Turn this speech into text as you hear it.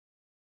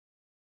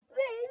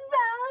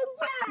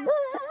And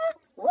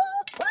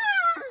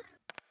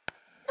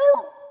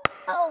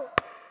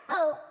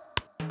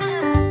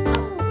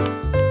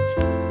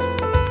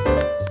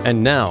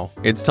now,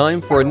 it's time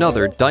for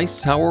another Dice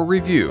Tower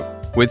review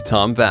with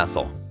Tom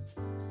Vasel.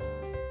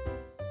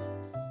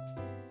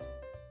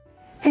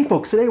 Hey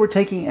folks, today we're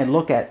taking a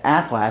look at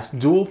Athlas,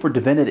 Duel for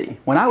Divinity.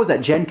 When I was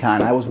at Gen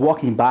Con, I was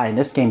walking by and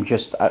this game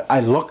just,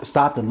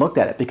 stopped and looked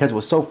at it because it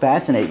was so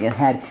fascinating. It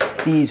had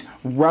these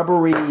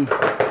rubbery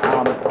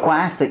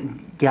plastic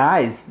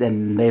guys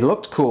and they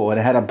looked cool, and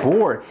it had a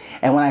board.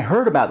 And when I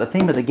heard about the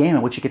theme of the game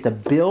in which you get to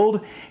build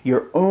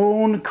your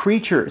own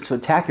creatures to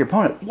attack your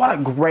opponent, what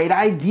a great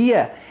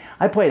idea.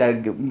 I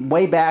played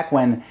way back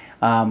when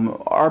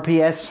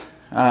real-time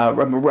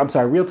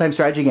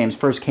strategy games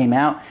first came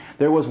out.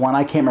 There was one,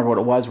 I can't remember what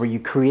it was, where you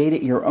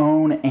created your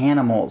own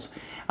animals.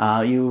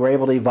 You were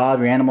able to evolve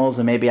your animals,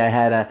 and maybe I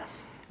had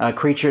a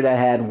creature that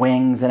had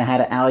wings and it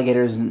had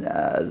alligators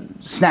and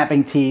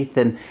snapping teeth.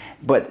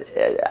 But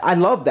I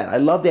love that. I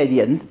love the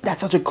idea. And that's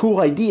such a cool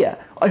idea.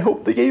 I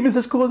hope the game is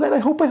as cool as that. I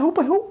hope.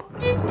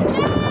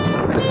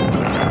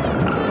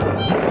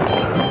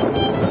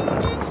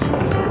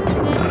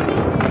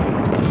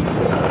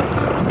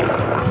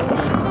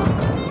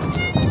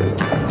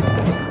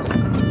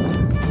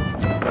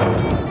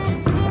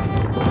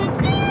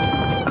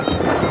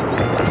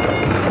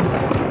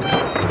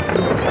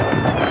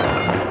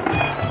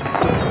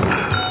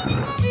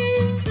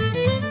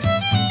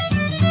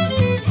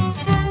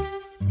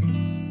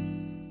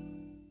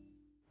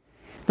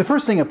 The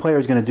first thing a player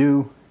is going to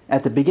do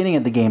at the beginning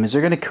of the game is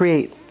they're going to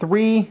create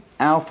 3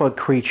 alpha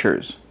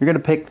creatures. You're going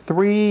to pick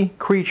 3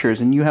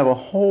 creatures and you have a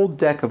whole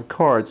deck of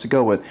cards to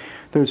go with.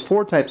 There's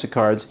 4 types of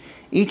cards.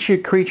 Each of your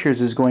creatures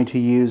is going to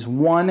use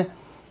 1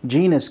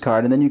 genus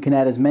card, and then you can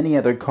add as many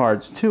other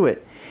cards to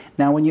it.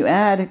 Now when you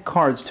add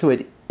cards to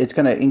it, it's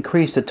going to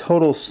increase the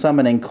total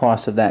summoning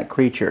cost of that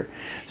creature.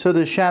 So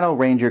the Shadow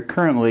Ranger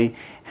currently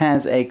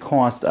has a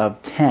cost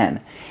of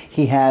 10.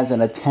 He has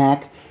an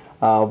attack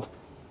of...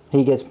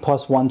 He gets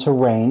 +1 to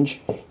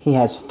range. He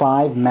has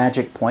 5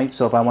 magic points,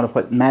 so if I want to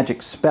put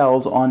magic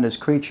spells on this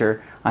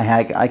creature,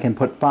 I can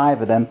put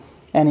 5 of them,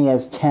 and he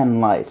has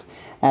 10 life.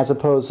 As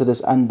opposed to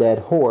this Undead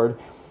Horde,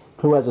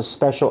 who has a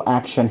special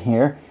action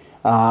here.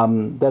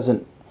 And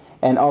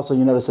also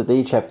you notice that they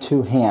each have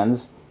 2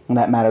 hands, and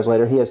that matters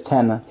later. He has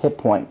 10 hit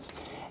points.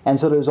 And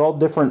so there's all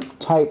different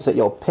types that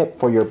you'll pick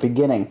for your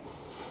beginning.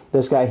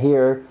 This guy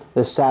here,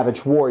 this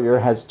Savage Warrior,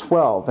 has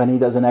 12, and he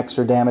does an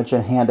extra damage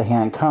in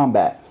hand-to-hand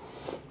combat.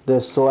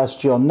 This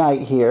Celestial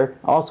Knight here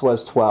also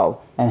has 12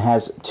 and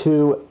has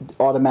 2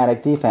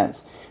 automatic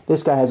defense.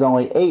 This guy has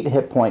only 8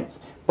 hit points,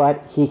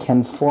 but he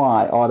can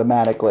fly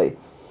automatically.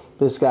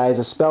 This guy is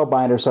a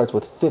Spellbinder, starts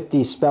with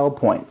 50 spell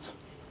points.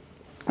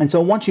 And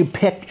so once you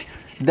pick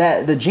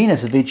the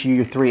genus of each of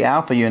your 3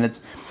 alpha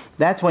units,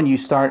 that's when you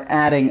start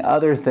adding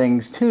other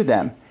things to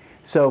them.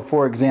 So,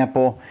 for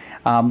example,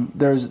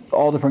 there's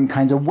all different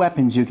kinds of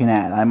weapons you can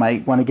add. I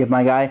might want to give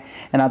my guy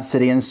an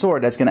obsidian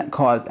sword. That's going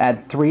to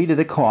add 3 to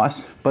the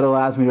cost, but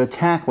allows me to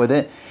attack with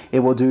it. It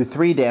will do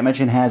 3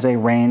 damage and has a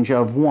range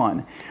of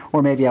 1.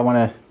 Or maybe I want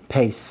to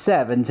pay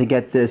 7 to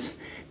get this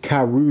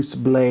Carouse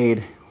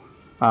Blade,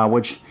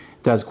 which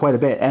does quite a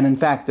bit. And in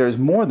fact, there's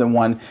more than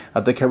one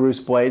of the Carouse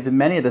Blades and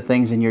many of the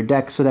things in your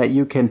deck so that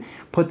you can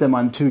put them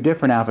on 2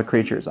 different alpha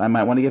creatures. I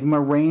might want to give him a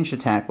ranged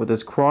attack with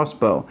this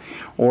crossbow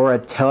or a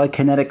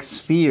telekinetic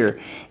spear.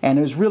 And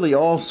there's really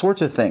all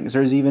sorts of things.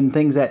 There's even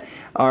things that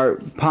are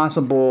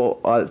possible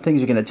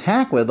things you can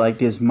attack with, like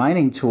these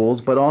mining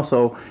tools, but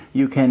also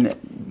you can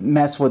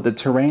mess with the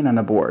terrain on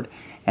the board.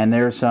 And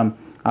there's some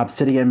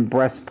obsidian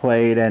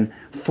breastplate and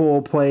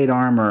full plate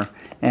armor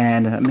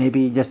and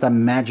maybe just a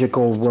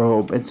magical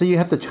robe. And so you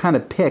have to kind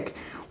of pick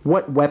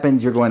what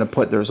weapons you're going to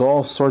put. There's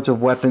all sorts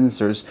of weapons.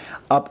 There's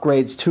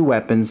upgrades to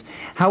weapons.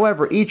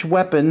 However, each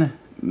weapon,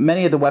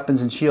 many of the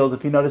weapons and shields,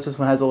 if you notice this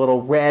one has a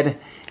little red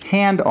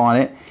hand on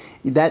it,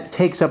 that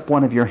takes up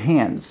one of your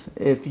hands.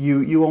 If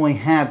you only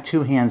have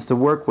 2 hands to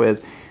work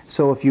with.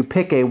 So if you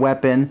pick a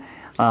weapon,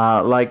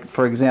 like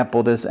for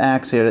example this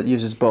axe here that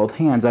uses both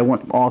hands, I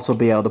won't also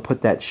be able to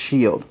put that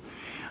shield.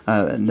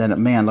 And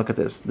then, man, look at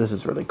this. This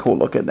is really cool.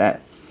 Look at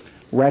that.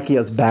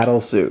 Rekio's battle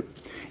suit.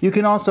 You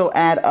can also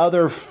add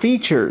other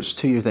features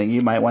to your thing.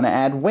 You might want to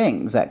add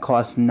wings. That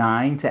costs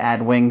 9 to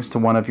add wings to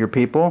one of your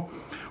people.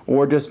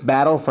 Or just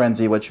Battle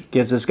Frenzy, which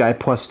gives this guy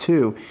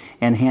 +2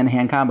 in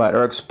hand-to-hand combat.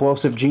 Or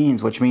Explosive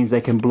Genes, which means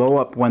they can blow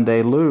up when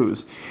they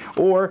lose.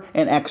 Or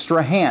an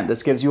extra hand.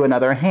 This gives you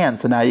another hand.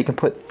 So now you can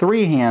put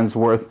 3 hands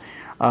worth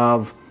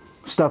of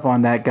stuff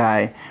on that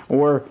guy.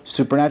 Or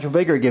Supernatural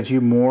Vigor gives you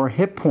more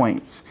hit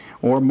points.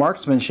 Or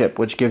Marksmanship,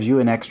 which gives you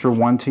an extra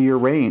 1 to your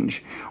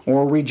range.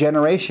 Or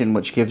Regeneration,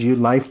 which gives you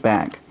life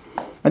back.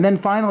 And then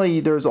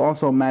finally, there's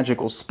also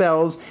magical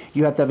spells.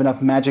 You have to have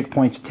enough magic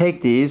points to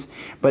take these,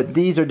 but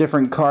these are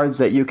different cards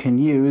that you can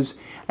use,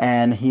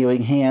 and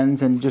Healing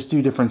Hands, and just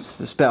do different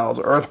spells.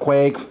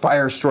 Earthquake,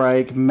 Fire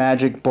Strike,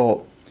 Magic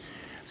Bolt.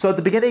 So at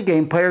the beginning of the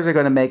game, players are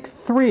going to make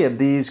 3 of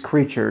these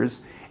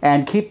creatures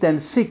and keep them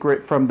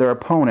secret from their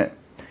opponent.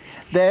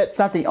 that's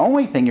not the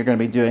only thing you're going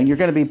to be doing. You're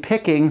going to be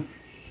picking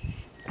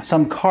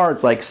some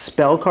cards, like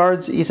spell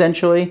cards,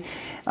 essentially,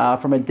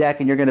 from a deck,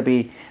 and you're going to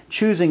be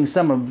choosing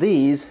some of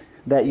these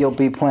that you'll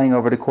be playing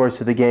over the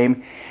course of the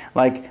game,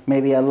 like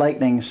maybe a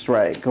lightning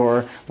strike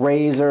or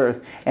raise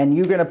earth, and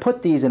you're going to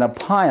put these in a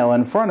pile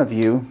in front of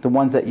you, the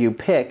ones that you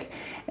pick,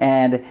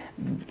 and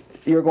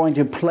you're going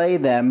to play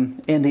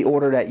them in the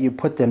order that you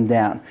put them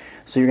down.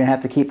 So you're going to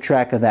have to keep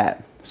track of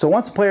that. So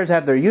once the players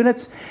have their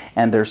units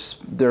and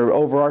their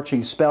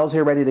overarching spells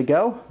here ready to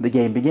go, the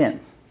game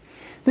begins.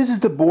 This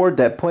is the board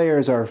that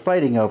players are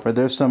fighting over.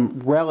 There's some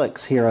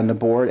relics here on the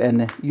board,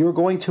 and you're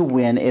going to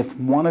win if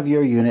one of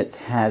your units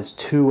has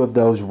 2 of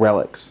those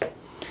relics.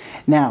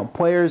 Now,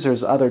 players,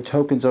 there's other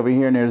tokens over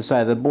here near the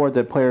side of the board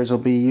that players will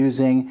be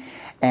using,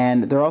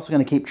 and they're also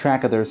going to keep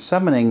track of their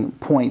summoning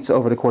points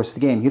over the course of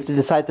the game. You have to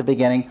decide at the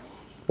beginning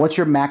what's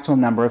your maximum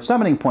number of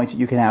summoning points that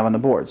you can have on the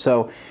board.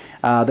 So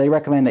they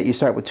recommend that you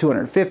start with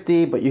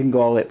 250, but you can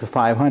go all the way up to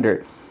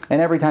 500.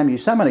 And every time you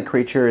summon a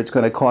creature, it's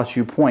going to cost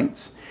you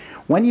points.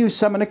 When you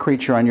summon a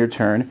creature on your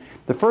turn,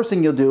 the first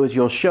thing you'll do is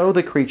you'll show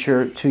the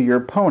creature to your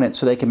opponent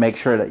so they can make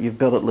sure that you've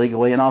built it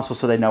legally, and also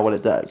so they know what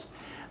it does.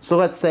 So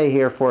let's say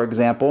here, for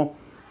example,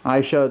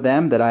 I showed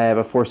them that I have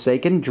a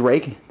Forsaken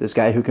Drake, this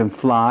guy who can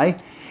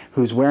fly,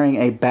 who's wearing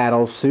a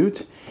battle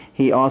suit.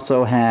 He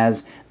also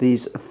has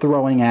these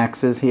throwing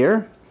axes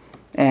here,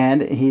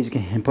 and he's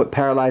going to put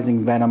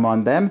paralyzing venom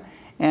on them,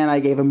 and I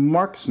gave him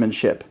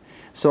marksmanship.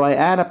 So I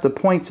add up the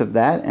points of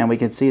that, and we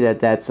can see that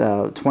that's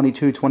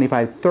 22,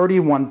 25,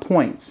 31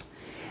 points.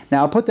 Now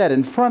I'll put that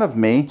in front of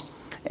me,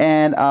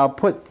 and I'll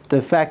put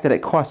the fact that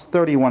it costs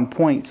 31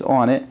 points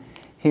on it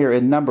here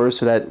in numbers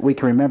so that we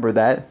can remember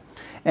that.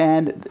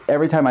 And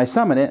every time I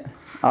summon it,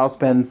 I'll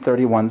spend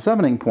 31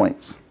 summoning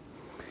points.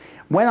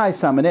 When I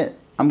summon it,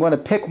 I'm going to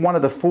pick one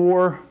of the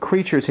 4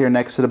 creatures here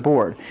next to the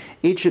board.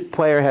 Each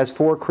player has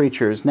 4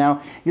 creatures.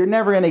 Now, you're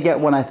never going to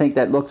get one, I think,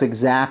 that looks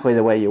exactly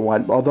the way you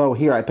want, although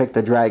here I picked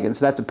the dragon,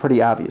 so that's a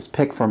pretty obvious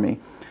pick for me.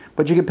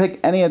 But you can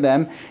pick any of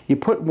them. You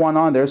put one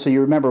on there so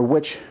you remember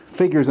which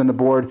figures on the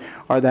board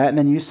are that, and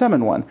then you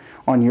summon one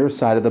on your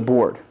side of the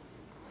board.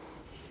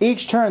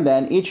 Each turn,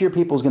 then, each of your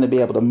people is going to be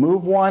able to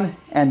move one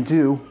and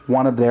do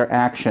one of their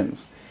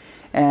actions.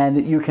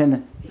 And you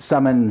can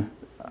summon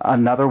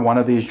another one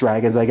of these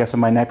dragons, I guess, in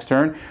my next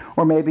turn,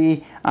 or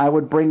maybe I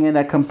would bring in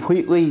a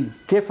completely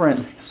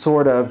different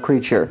sort of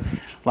creature.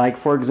 Like,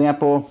 for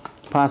example,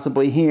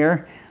 possibly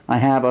here, I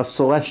have a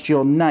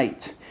Celestial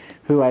Knight,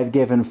 who I've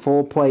given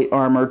full plate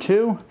armor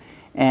to,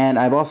 and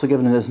I've also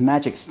given him this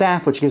magic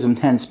staff, which gives him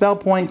 10 spell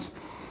points,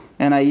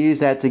 and I use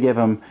that to give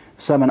him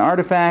Summon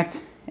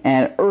Artifact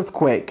and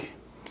Earthquake.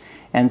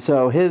 And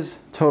so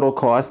his total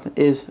cost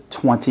is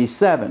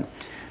 27.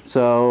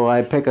 So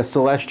I pick a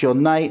Celestial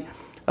Knight.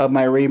 Of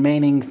my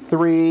remaining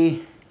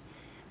 3,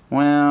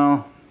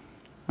 well,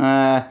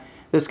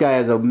 this guy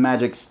has a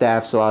magic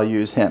staff, so I'll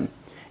use him.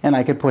 And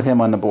I can put him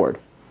on the board.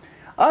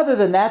 Other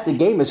than that, the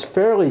game is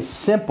fairly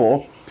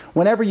simple.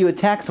 Whenever you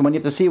attack someone, you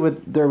have to see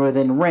if they're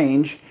within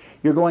range.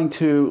 You're going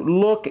to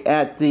look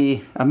at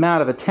the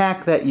amount of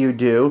attack that you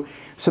do,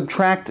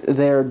 subtract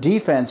their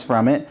defense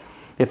from it,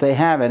 if they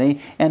have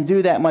any, and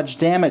do that much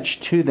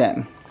damage to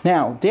them.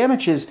 Now,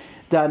 damage is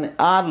done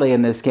oddly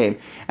in this game.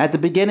 At the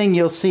beginning,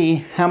 you'll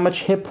see how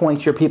much hit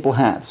points your people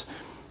have.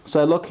 So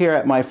I look here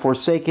at my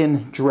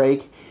Forsaken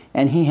Drake,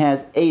 and he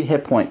has 8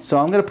 hit points. So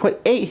I'm going to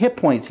put 8 hit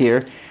points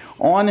here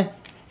on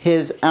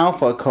his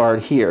alpha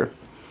card here.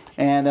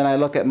 And then I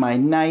look at my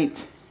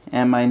Knight,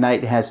 and my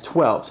Knight has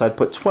 12. So I'd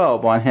put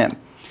 12 on him.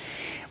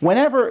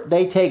 Whenever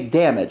they take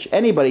damage,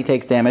 anybody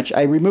takes damage,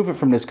 I remove it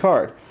from this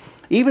card.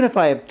 Even if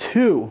I have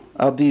 2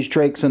 of these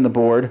Drakes on the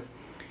board,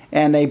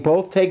 and they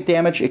both take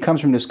damage, it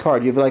comes from this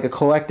card. You have like a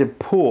collective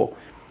pool.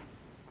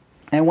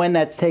 And when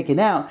that's taken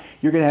out,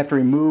 you're going to have to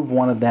remove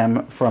one of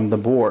them from the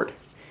board.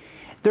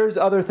 There's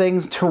other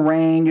things,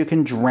 terrain, you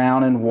can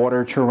drown in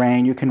water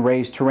terrain, you can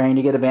raise terrain,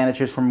 you get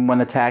advantages from when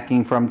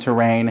attacking from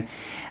terrain.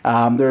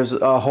 There's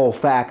a whole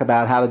fact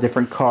about how the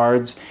different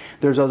cards,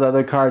 there's those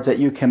other cards that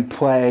you can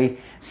play,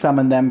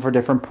 summon them for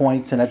different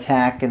points and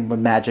attack and with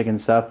magic and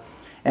stuff.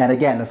 And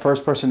again, the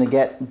first person to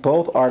get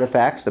both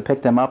artifacts, to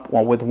pick them up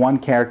with one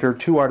character,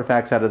 2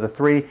 artifacts out of the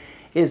 3,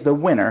 is the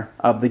winner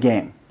of the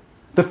game.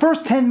 The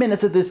first 10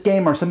 minutes of this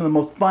game are some of the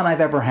most fun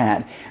I've ever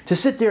had. To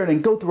sit there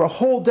and go through a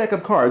whole deck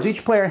of cards.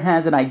 Each player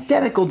has an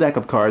identical deck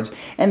of cards,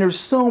 and there's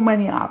so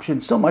many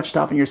options, so much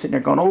stuff, and you're sitting there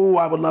going, oh,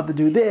 I would love to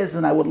do this,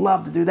 and I would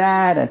love to do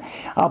that, and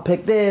I'll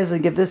pick this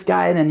and give this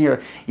guy, and then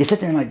you sit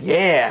there and like,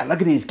 yeah,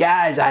 look at these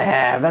guys I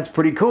have, that's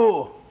pretty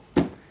cool.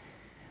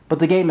 But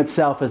the game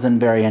itself isn't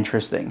very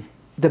interesting.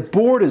 The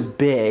board is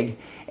big,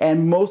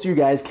 and most of you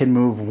guys can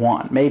move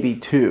 1, maybe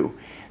 2.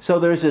 So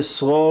there's this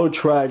slow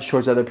trudge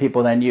towards other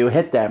people, then you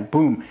hit them,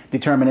 boom,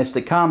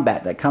 deterministic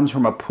combat that comes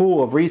from a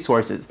pool of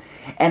resources.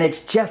 And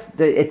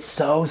it's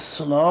so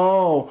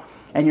slow,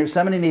 and you're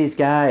summoning these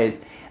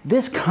guys.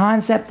 This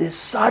concept is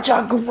such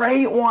a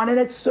great one, and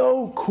it's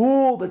so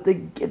cool that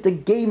the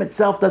game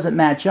itself doesn't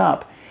match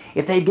up.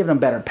 if they'd given them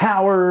better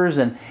powers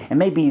and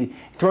maybe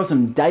throw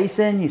some dice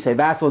in. You say,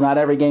 Vasel, not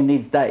every game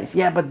needs dice.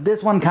 Yeah, but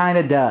this one kind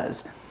of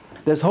does.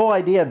 This whole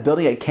idea of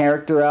building a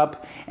character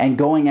up and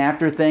going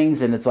after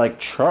things, and it's like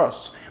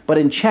chess. But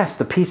in chess,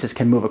 the pieces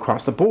can move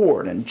across the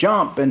board and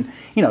jump, and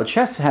you know,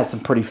 chess has some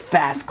pretty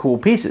fast, cool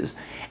pieces.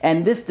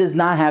 And this does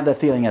not have the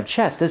feeling of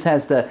chess. This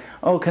has the,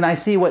 oh, can I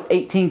see what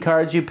 18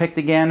 cards you picked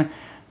again?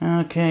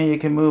 Okay, you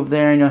can move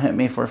there and you'll hit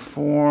me for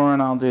 4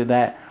 and I'll do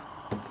that.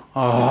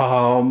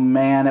 Oh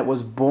man, it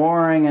was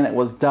boring and it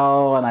was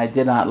dull and I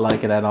did not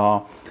like it at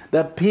all.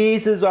 The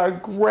pieces are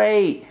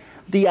great.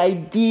 The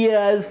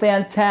idea is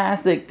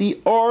fantastic.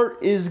 The art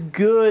is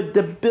good.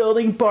 The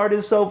building part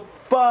is so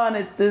fun.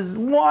 It's this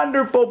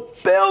wonderful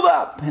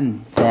build-up.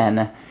 And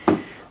then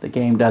the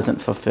game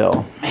doesn't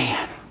fulfill.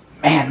 Man.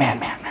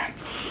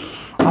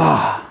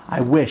 I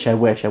wish.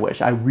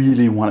 I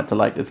really wanted to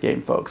like this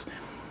game, folks.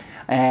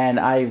 And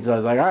I was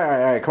like, all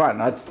right,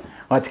 come on,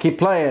 let's keep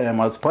playing and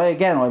let's play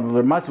again.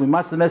 We must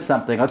have missed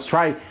something. Let's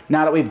try,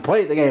 now that we've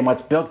played the game,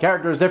 let's build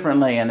characters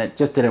differently. And it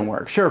just didn't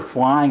work. Sure,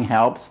 flying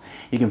helps.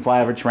 You can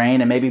fly over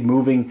terrain, and maybe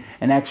moving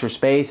an extra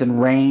space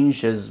and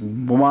range is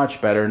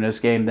much better in this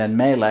game than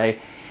Melee.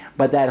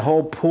 But that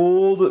whole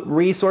pooled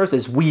resource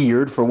is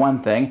weird, for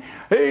one thing.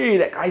 Hey,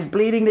 that guy's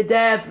bleeding to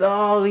death.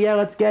 Oh, yeah,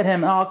 let's get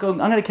him. I'm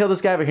going to kill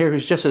this guy over here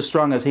who's just as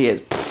strong as he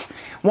is.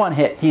 One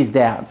hit, he's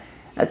down.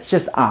 That's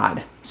just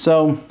odd.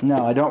 So,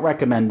 no, I don't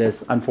recommend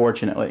this,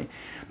 unfortunately.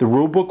 The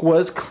rulebook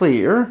was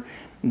clear.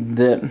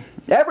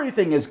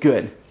 Everything is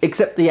good,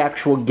 except the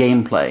actual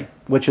gameplay,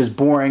 which is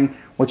boring,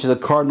 which is a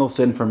cardinal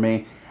sin for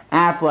me.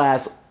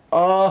 Athlas,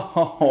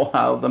 oh,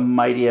 how the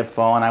mighty have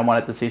fallen. I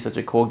wanted to see such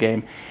a cool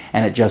game,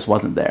 and it just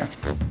wasn't there.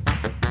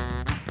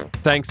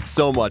 Thanks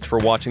so much for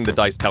watching the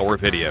Dice Tower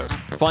videos.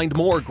 Find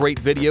more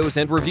great videos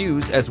and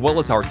reviews, as well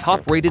as our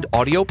top-rated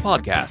audio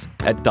podcast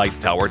at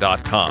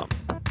Dicetower.com.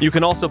 You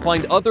can also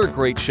find other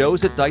great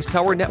shows at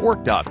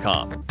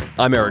Dicetowernetwork.com.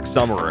 I'm Eric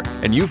Summerer,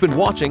 and you've been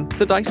watching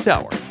The Dice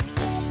Tower.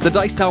 The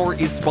Dice Tower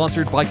is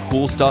sponsored by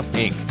Cool Stuff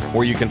Inc.,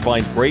 where you can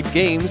find great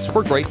games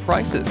for great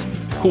prices.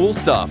 Cool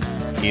stuff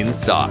in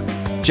stock.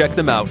 Check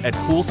them out at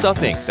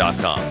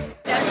CoolStuffInc.com.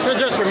 So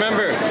just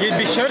remember, you'd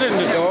be shut in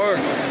the door.